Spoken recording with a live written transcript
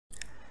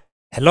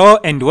Hello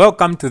and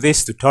welcome to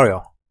this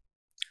tutorial.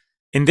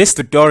 In this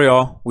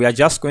tutorial, we are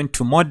just going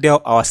to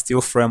model our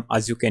steel frame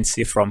as you can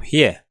see from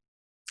here.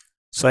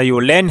 So you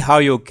learn how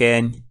you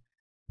can,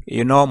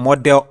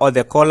 model all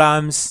the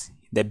columns,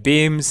 the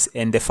beams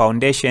and the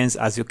foundations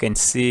as you can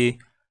see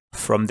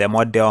from the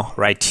model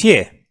right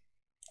here.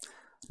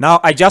 Now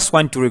I just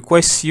want to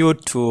request you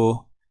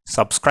to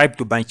subscribe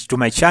to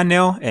my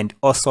channel and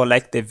also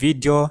like the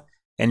video,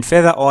 and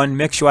further on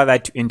make sure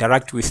that you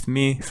interact with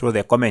me through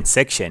the comment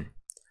section.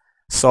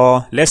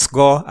 So let's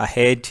go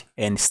ahead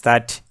and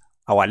start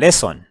our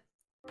lesson.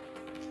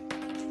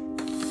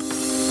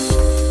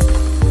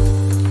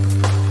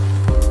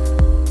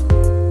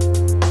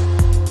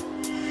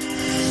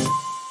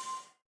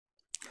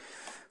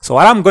 So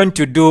what I'm going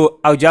to do,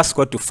 I'll just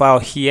go to file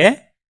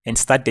here and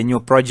start a new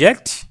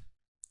project.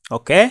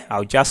 Okay,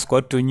 I'll just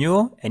go to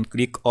new and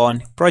click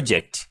on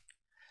project.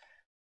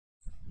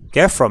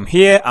 Okay, from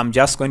here, I'm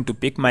just going to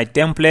pick my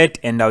template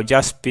and I'll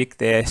just pick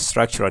the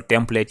structural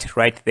template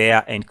right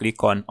there and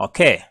click on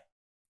OK.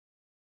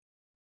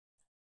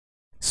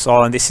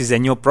 So this is a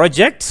new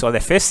project. So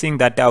the first thing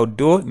that I'll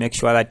do, make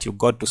sure that you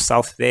go to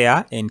south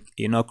there and,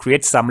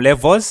 create some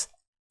levels.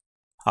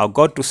 I'll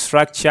go to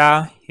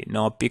structure,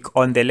 pick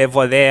on the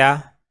level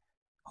there,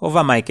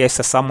 hover my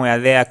cursor somewhere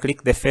there,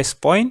 click the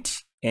first point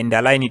and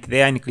align it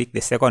there and click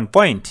the second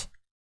point.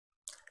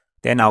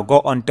 Then I'll go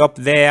on top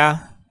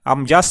there.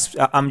 I'm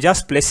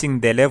just placing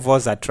the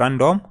levels at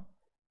random.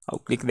 I'll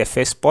click the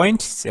first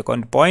point,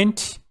 second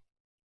point,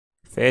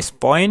 first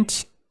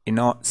point,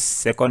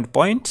 second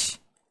point.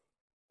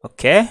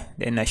 Okay,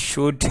 then I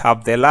should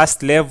have the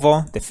last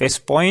level, the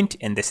first point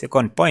and the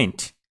second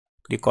point.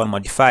 Click on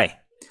modify.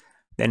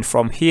 Then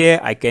from here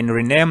I can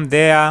rename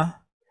there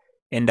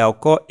and I'll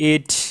call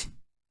it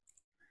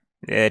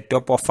the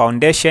top of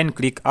foundation.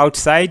 Click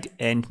outside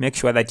and make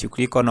sure that you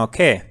click on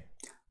OK.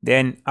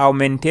 Then I'll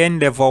maintain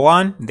level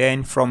 1.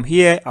 Then from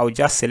here, I'll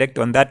just select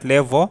on that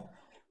level.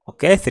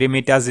 Okay, 3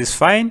 meters is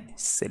fine.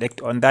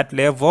 Select on that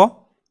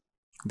level.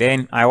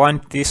 Then I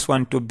want this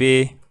one to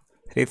be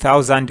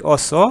 3000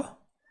 also.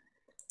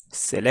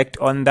 Select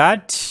on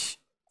that.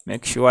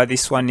 Make sure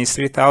this one is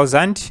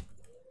 3000.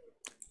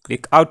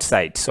 Click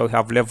outside. So we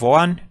have level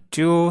 1,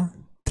 2,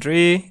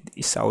 3.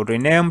 This I'll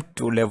rename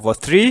to level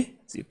 3.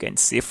 As you can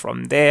see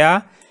from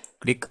there.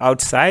 Click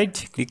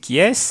outside. Click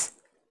yes.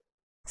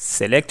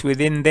 Select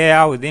within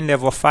there, within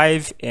level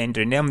 5 and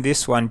rename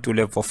this one to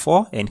level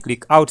 4 and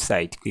click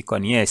outside. Click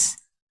on yes.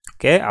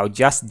 Okay, I'll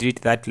just delete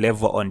that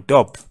level on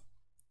top.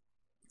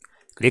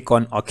 Click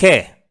on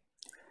OK.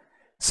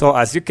 So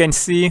as you can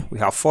see, we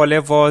have 4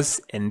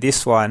 levels and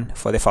this one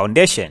for the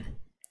foundation.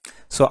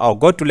 So I'll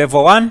go to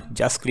level 1,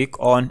 just click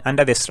on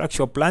under the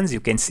structural plans.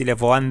 You can see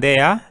level 1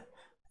 there.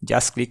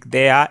 Just click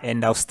there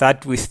and I'll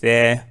start with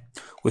the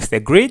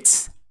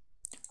grids.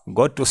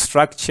 Go to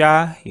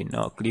structure,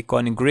 click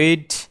on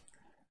grid.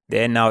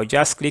 Then I'll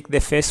just click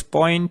the first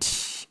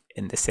point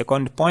and the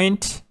second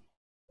point.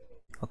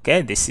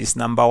 Okay, this is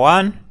number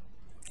 1.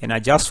 And I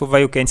just hover,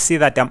 you can see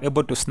that I'm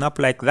able to snap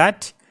like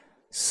that.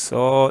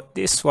 So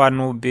this one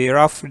will be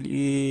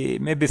roughly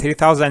maybe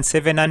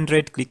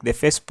 3700. Click the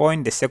first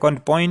point, the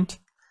second point.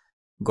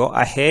 Go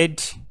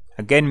ahead.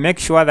 Again, make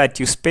sure that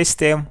you space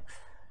them,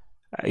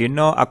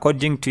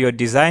 according to your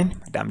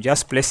design. But I'm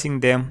just placing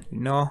them,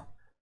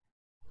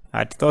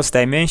 at those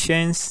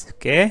dimensions.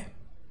 Okay,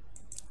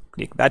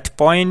 click that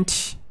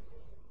point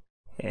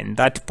and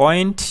that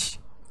point.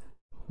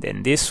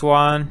 Then this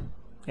one,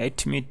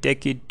 let me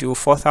take it to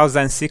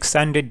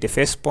 4600, the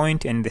first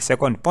point and the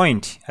second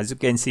point. As you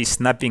can see,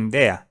 snapping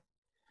there.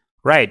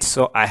 Right,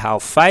 so I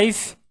have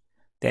 5.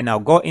 Then I'll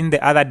go in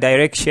the other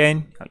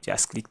direction. I'll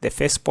just click the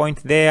first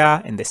point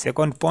there and the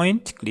second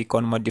point. Click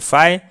on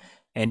modify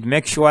and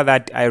make sure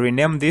that I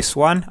rename this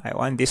one. I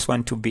want this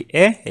one to be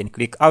A and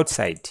click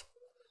outside.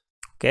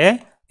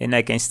 Okay, then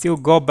I can still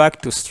go back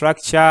to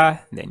structure,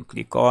 then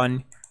click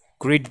on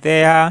grid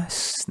there,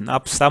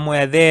 snap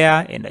somewhere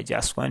there, and I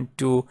just want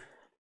to,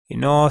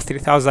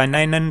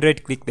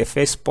 3900, click the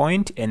first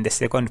point and the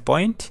second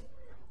point.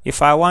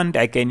 If I want,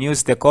 I can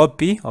use the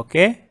copy.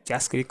 Okay,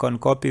 just click on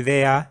copy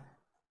there.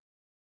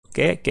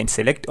 Okay, can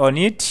select on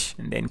it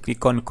and then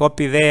click on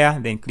copy there,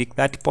 then click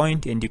that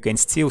point and you can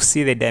still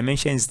see the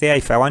dimensions there.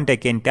 If I want, I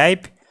can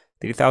type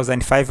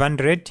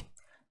 3500,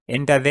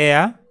 enter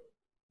there.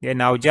 Then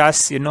I'll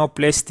just,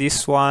 place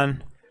this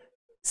one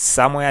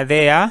somewhere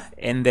there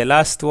and the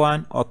last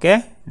one.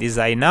 Okay, these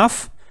are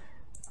enough.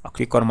 I'll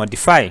click on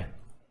modify.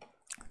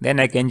 Then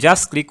I can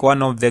just click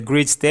one of the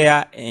grids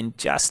there and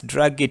just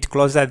drag it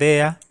closer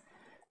there.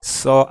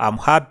 So I'm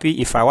happy.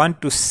 If I want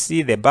to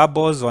see the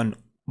bubbles on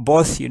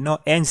both,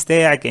 ends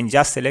there, I can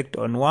just select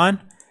on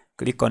one,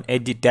 click on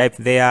edit type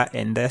there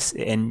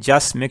and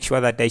just make sure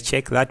that I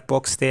check that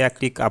box there,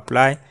 click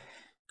apply,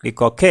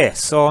 click OK.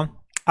 So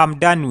I'm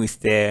done with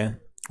the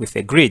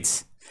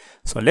grids.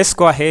 So let's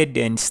go ahead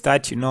and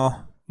start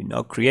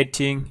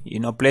creating,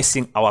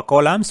 placing our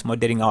columns,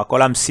 modeling our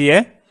columns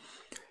here.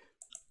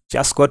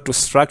 Just go to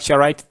structure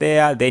right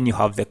there, then you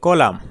have the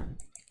column.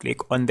 Click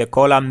on the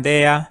column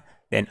there,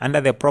 Then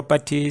under the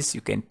properties,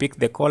 you can pick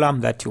the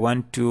column that you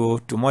want to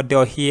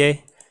model here.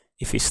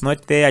 If it's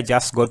not there,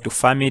 just go to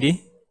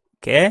family.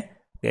 Okay.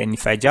 Then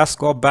if I just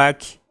go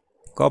back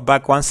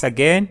once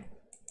again,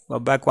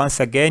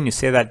 you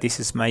say that this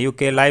is my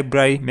UK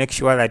library. Make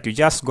sure that you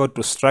just go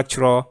to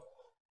structural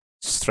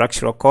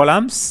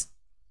columns.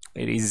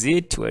 Where is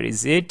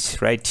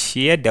it? Right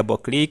here, double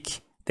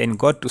click, then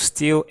go to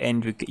style,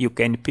 and you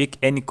can pick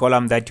any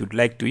column that you'd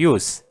like to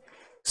use.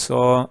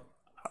 So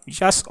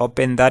just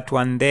open that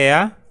one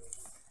there.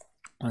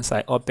 Once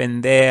I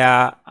open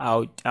there,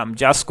 I'm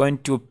just going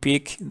to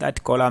pick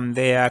that column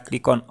there,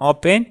 click on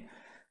open.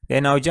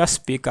 Then I'll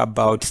just pick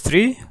about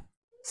 3,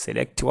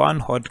 select one,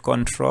 hold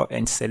control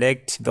and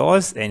select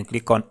those and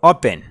click on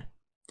open.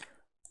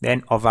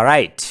 Then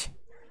overwrite.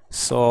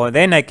 So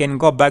then I can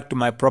go back to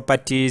my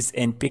properties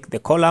and pick the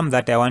column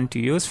that I want to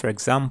use. For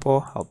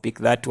example, I'll pick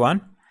that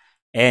one.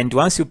 And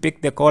once you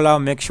pick the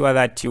column, make sure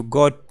that you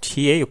go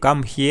here, you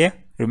come here.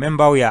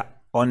 Remember, we are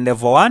on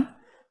level 1.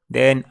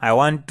 Then I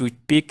want to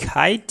pick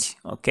height.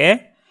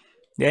 Okay.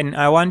 Then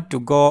I want to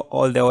go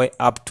all the way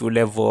up to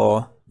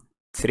level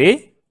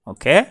 3.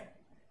 Okay.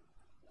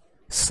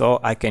 So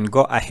I can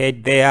go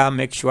ahead there,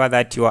 make sure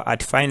that you are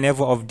at fine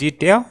level of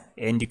detail.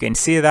 And you can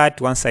see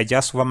that once I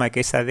just hover my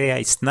cursor there,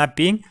 it's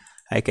snapping.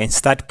 I can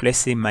start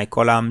placing my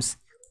columns,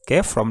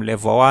 okay, from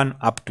level 1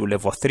 up to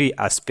level 3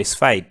 as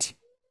specified.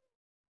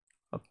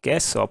 Okay,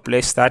 so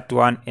place that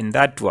one and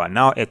that one.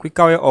 Now, a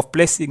quicker way of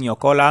placing your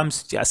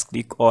columns, just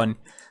click on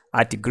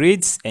Add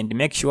Grids and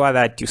make sure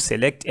that you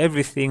select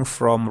everything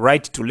from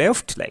right to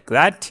left like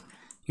that.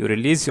 You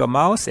release your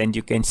mouse and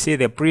you can see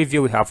the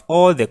preview. We have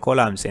all the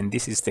columns, and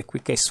this is the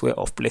quickest way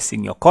of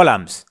placing your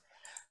columns.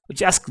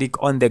 Just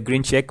click on the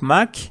green check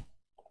mark,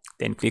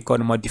 then click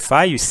on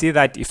modify. You see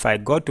that if I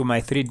go to my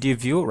 3D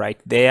view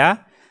right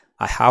there,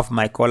 I have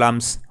my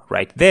columns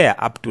right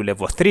there up to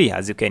level 3,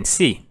 as you can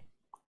see.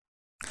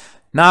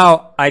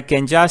 Now I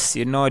can just,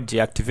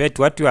 deactivate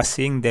what you are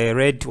seeing. The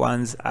red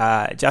ones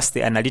are just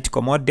the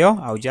analytical model.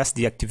 I'll just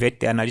deactivate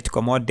the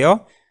analytical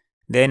model.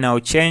 Then I'll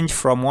change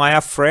from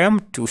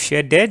wireframe to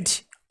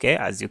shaded. Okay,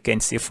 as you can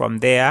see from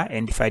there.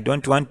 And if I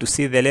don't want to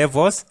see the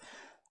levels,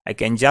 I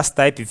can just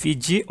type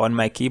VG on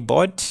my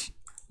keyboard,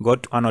 go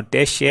to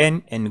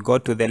annotation and go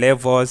to the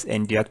levels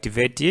and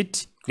deactivate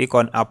it. Click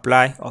on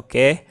apply.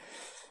 Okay.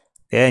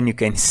 Then you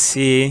can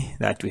see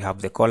that we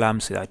have the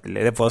columns with the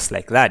levels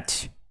like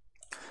that.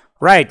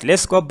 Right,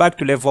 let's go back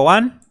to level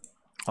 1.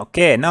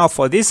 Okay, now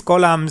for these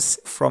columns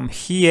from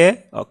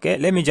here, okay,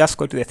 let me just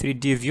go to the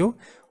 3D view.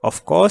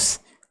 Of course,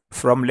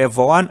 from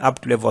level 1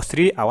 up to level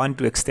 3, I want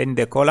to extend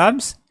the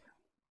columns.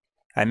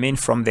 I mean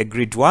from the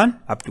grid 1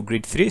 up to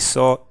grid 3.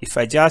 So if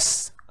I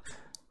just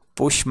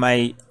push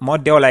my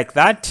model like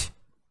that,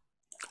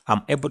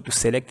 I'm able to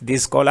select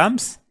these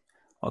columns.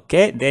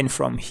 Okay, then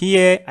from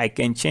here, I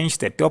can change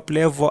the top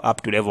level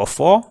up to level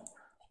 4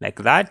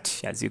 like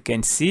that, as you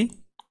can see.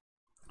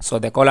 So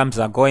the columns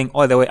are going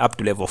all the way up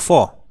to level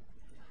 4.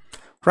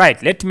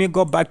 Right, let me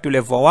go back to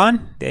level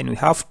 1. Then we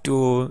have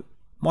to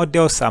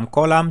model some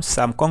columns,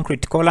 some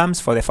concrete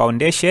columns for the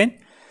foundation.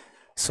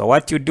 So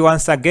what you do,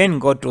 once again,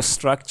 go to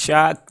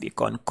structure, click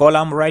on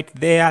column right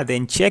there,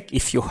 then check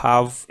if you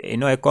have,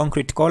 a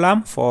concrete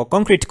column. For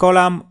concrete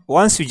column,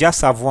 once you just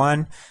have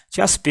one,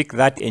 just pick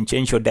that and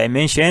change your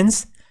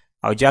dimensions.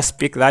 I'll just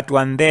pick that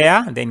one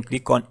there, then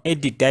click on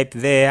edit type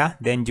there,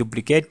 then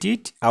duplicate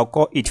it. I'll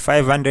call it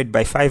 500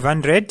 by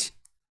 500,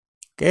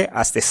 okay,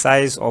 as the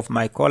size of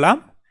my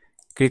column.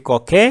 Click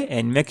OK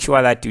and make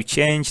sure that you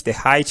change the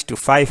height to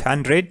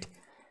 500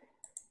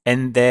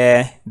 and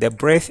the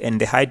breadth and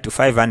the height to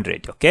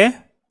 500, okay?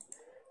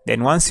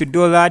 Then once you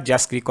do that,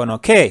 just click on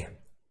OK.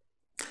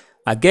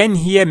 Again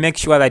here, make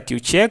sure that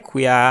you check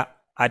we are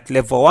at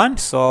level 1,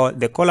 so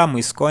the column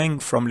is going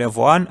from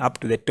level 1 up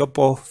to the top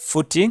of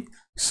footing.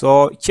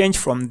 So change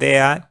from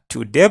there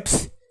to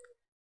depth.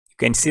 You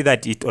can see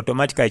that it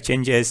automatically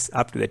changes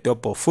up to the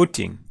top of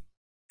footing.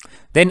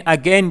 Then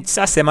again, it's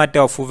just a matter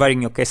of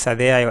hovering your cursor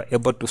there. You're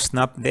able to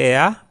snap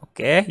there.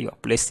 Okay, you're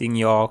placing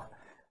your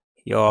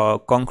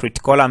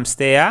concrete columns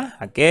there.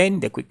 Again,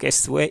 the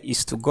quickest way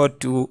is to go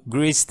to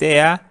grids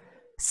there,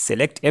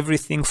 select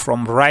everything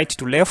from right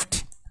to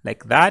left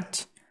like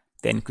that,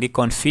 then click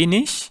on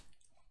finish.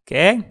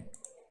 Okay,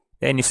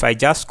 then if I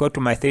just go to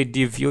my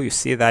 3D view, you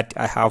see that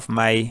I have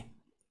my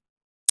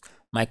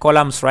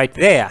columns right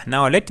there.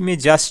 Now let me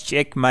just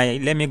check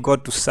let me go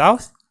to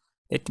south.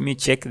 Let me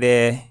check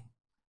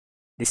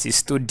this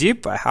is too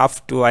deep.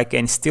 I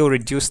can still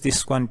reduce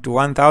this one to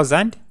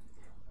 1000,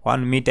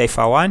 1 meter if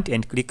I want,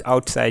 and click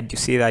outside. You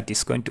see that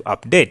it's going to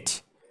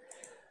update.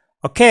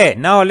 Okay,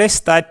 now let's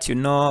start,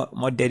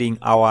 modeling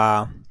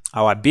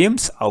our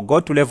beams. I'll go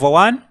to level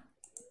 1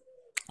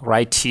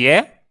 right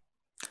here.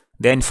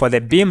 Then for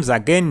the beams,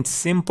 again,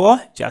 simple.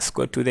 Just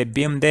go to the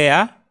beam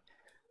there.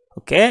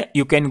 Okay,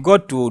 you can go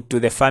to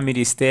the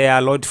families there,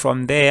 load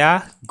from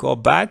there, go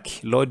back,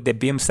 load the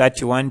beams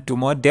that you want to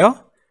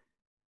model.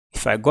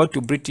 If I go to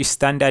British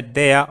Standard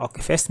there,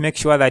 okay, first make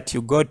sure that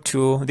you go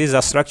to, these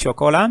are structural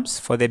columns.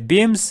 For the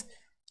beams,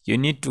 you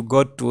need to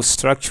go to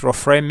structural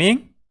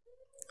framing.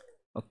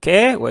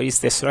 Okay, where is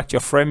the structure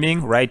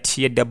framing? Right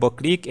here, double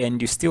click, and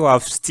you still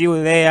have steel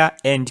there,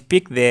 and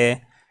pick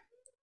the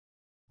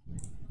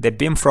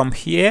beam from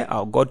here.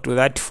 I'll go to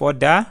that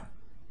folder.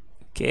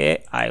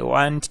 Okay, I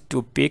want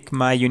to pick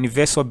my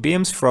universal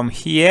beams from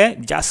here.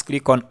 Just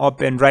click on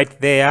open right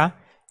there,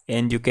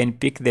 and you can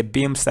pick the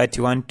beams that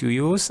you want to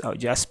use. I'll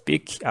just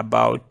pick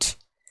about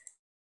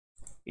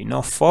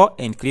 4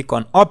 and click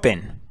on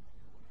open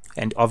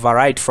and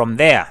override from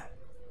there.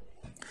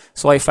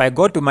 So if I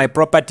go to my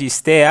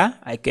properties there,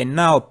 I can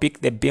now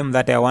pick the beam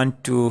that I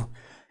want to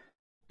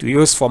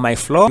use for my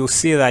floor. You'll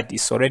see that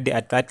it's already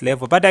at that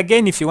level. But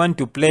again, if you want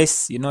to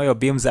place, your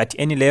beams at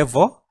any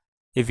level,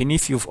 even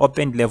if you've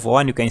opened level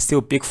 1, you can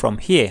still pick from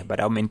here. But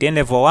I'll maintain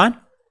level 1.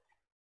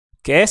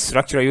 Okay,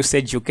 structural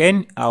usage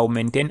I'll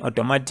maintain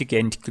automatic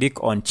and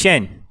click on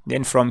chain.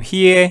 Then from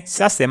here, it's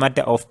just a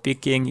matter of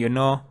picking,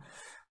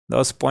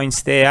 those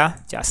points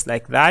there, just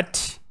like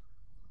that.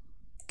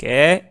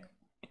 Okay.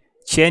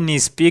 Chain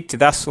is picked,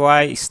 that's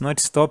why it's not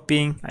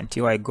stopping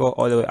until I go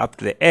all the way up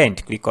to the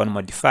end. Click on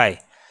modify.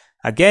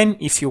 Again,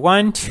 if you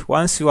want,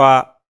 once you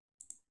are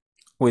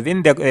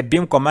within the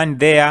beam command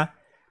there,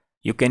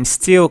 you can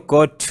still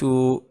go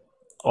to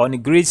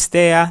on grids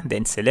there,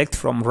 then select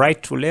from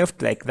right to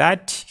left like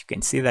that. You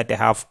can see that I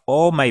have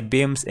all my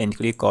beams and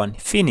click on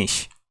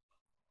finish.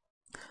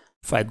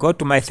 If I go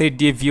to my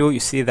 3D view,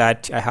 you see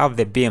that I have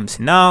the beams.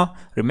 Now,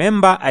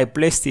 remember I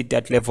placed it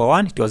at level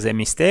 1. It was a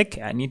mistake.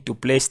 I need to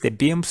place the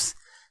beams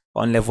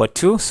on level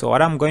 2. So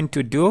what I'm going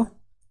to do,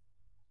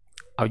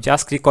 I'll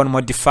just click on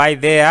modify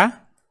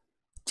there.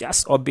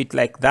 Just orbit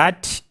like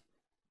that.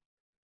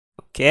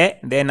 Okay,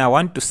 then I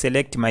want to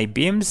select my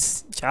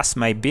beams, just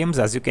my beams,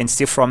 as you can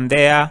see from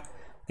there.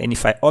 Then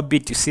if I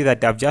orbit, you see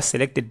that I've just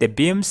selected the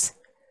beams.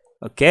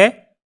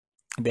 Okay,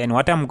 then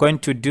what I'm going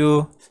to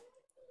do,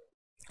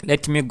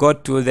 let me go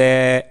to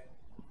the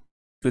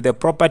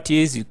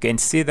properties. You can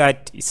see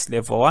that it's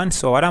level 1.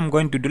 So what I'm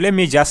going to do, let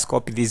me just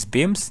copy these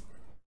beams.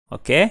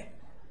 Okay,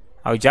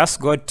 I'll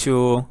just go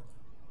to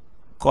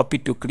copy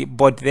to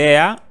clipboard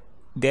there,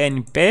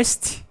 then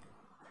paste,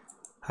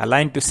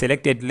 align to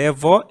selected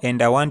level,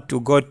 and I want to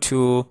go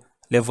to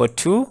level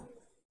 2.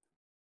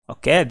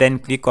 Okay, then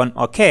click on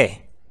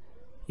OK.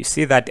 You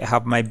see that I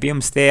have my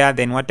beams there.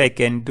 Then what I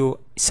can do,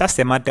 it's just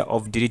a matter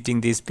of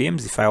deleting these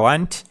beams if I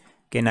want.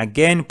 Can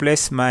again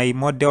place my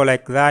model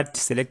like that,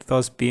 select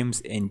those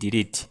beams and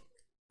delete.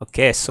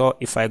 Okay, so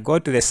if I go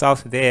to the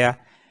south there,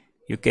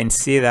 you can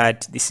see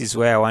that this is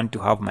where I want to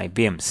have my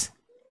beams.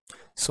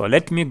 So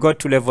let me go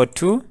to level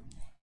 2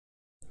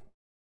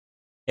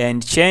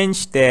 and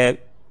change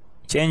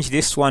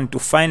this one to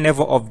fine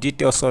level of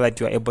detail so that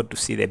you are able to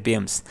see the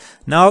beams.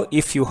 Now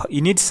if you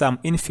need some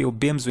infill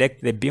beams,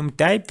 select the beam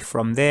type.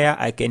 From there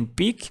I can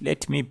pick,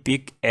 let me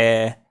pick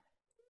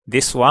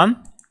this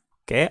one,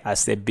 okay,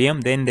 as the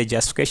beam. Then the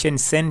justification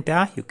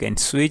center, you can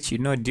switch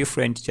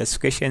different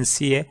justifications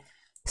here.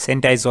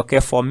 Center is okay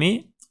for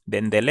me.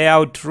 Then the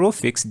layout rule,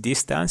 fixed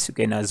distance, you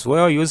can as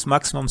well use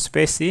maximum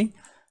spacing.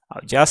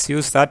 I'll just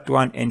use that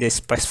one and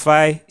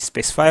specify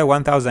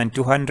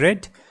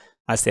 1200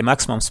 as the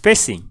maximum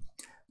spacing.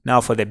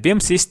 Now for the beam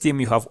system,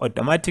 you have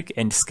automatic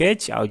and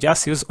sketch. I'll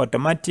just use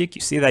automatic.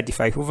 You see that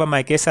if I hover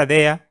my cursor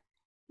there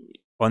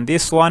on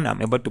this one,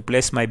 I'm able to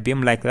place my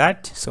beam like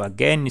that. So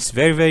again, it's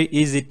very, very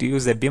easy to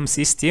use the beam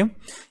system.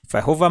 If I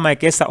hover my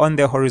cursor on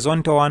the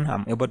horizontal one,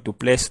 I'm able to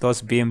place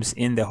those beams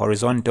in the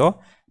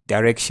horizontal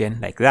direction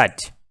like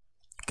that.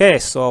 Okay,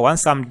 so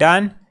once I'm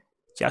done,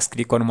 just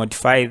click on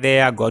modify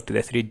there, go to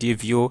the 3D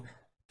view,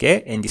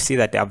 okay, and you see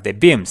that I have the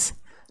beams.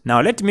 Now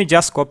let me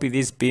just copy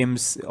these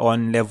beams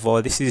on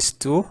level, this is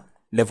to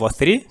level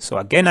 3. So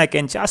again, I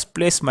can just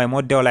place my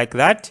model like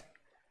that.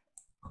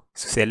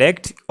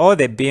 Select all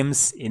the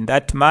beams in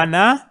that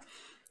manner.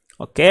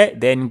 Okay,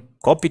 then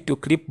copy to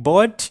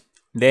clipboard.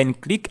 Then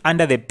click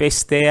under the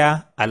paste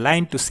there,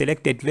 align to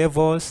selected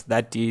levels,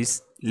 that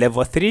is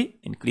level 3,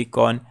 and click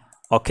on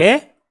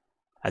OK.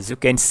 As you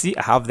can see,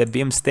 I have the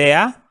beams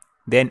there.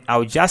 Then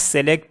I'll just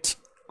select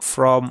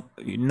from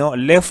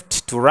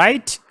left to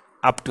right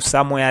up to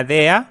somewhere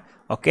there.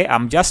 Okay,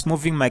 I'm just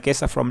moving my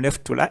cursor from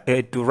left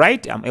to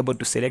right. I'm able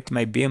to select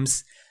my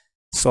beams.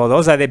 So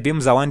those are the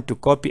beams I want to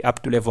copy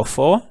up to level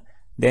 4.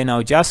 Then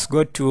I'll just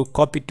go to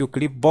copy to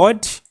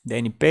clipboard,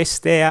 then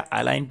paste there,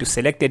 align to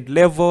selected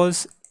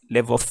levels,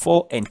 level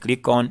 4, and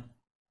click on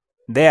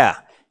there.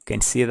 You can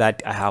see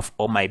that I have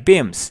all my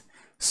beams.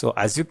 So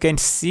as you can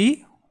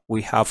see,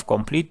 we have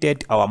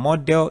completed our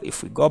model.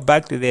 If we go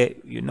back to the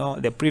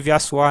the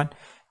previous one,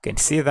 you can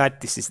see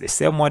that this is the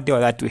same model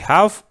that we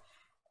have.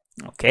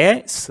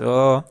 Okay,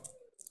 so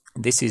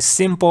this is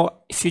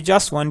simple. If you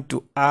just want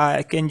to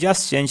I can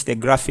just change the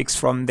graphics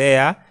from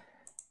there,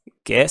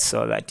 okay,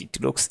 so that it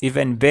looks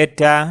even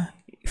better.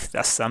 If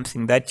that's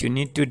something that you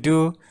need to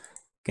do,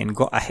 you can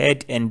go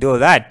ahead and do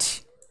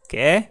that.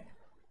 Okay,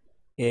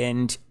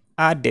 and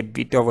add a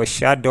bit of a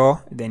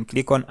shadow, then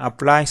click on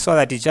apply so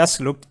that it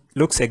just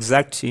looks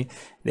exactly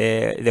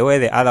the way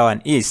the other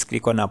one is.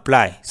 Click on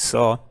apply.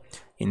 So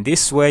In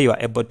this way, you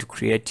are able to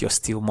create your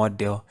steel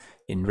model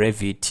in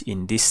Revit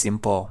in this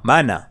simple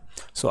manner.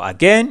 So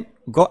again,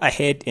 go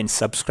ahead and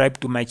subscribe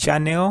to my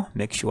channel.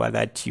 Make sure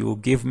that you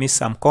give me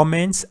some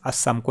comments, ask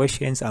some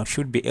questions. I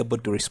should be able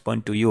to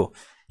respond to you.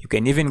 You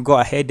can even go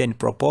ahead and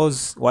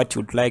propose what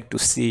you'd like to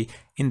see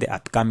in the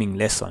upcoming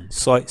lesson.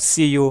 So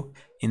see you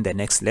in the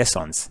next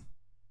lessons.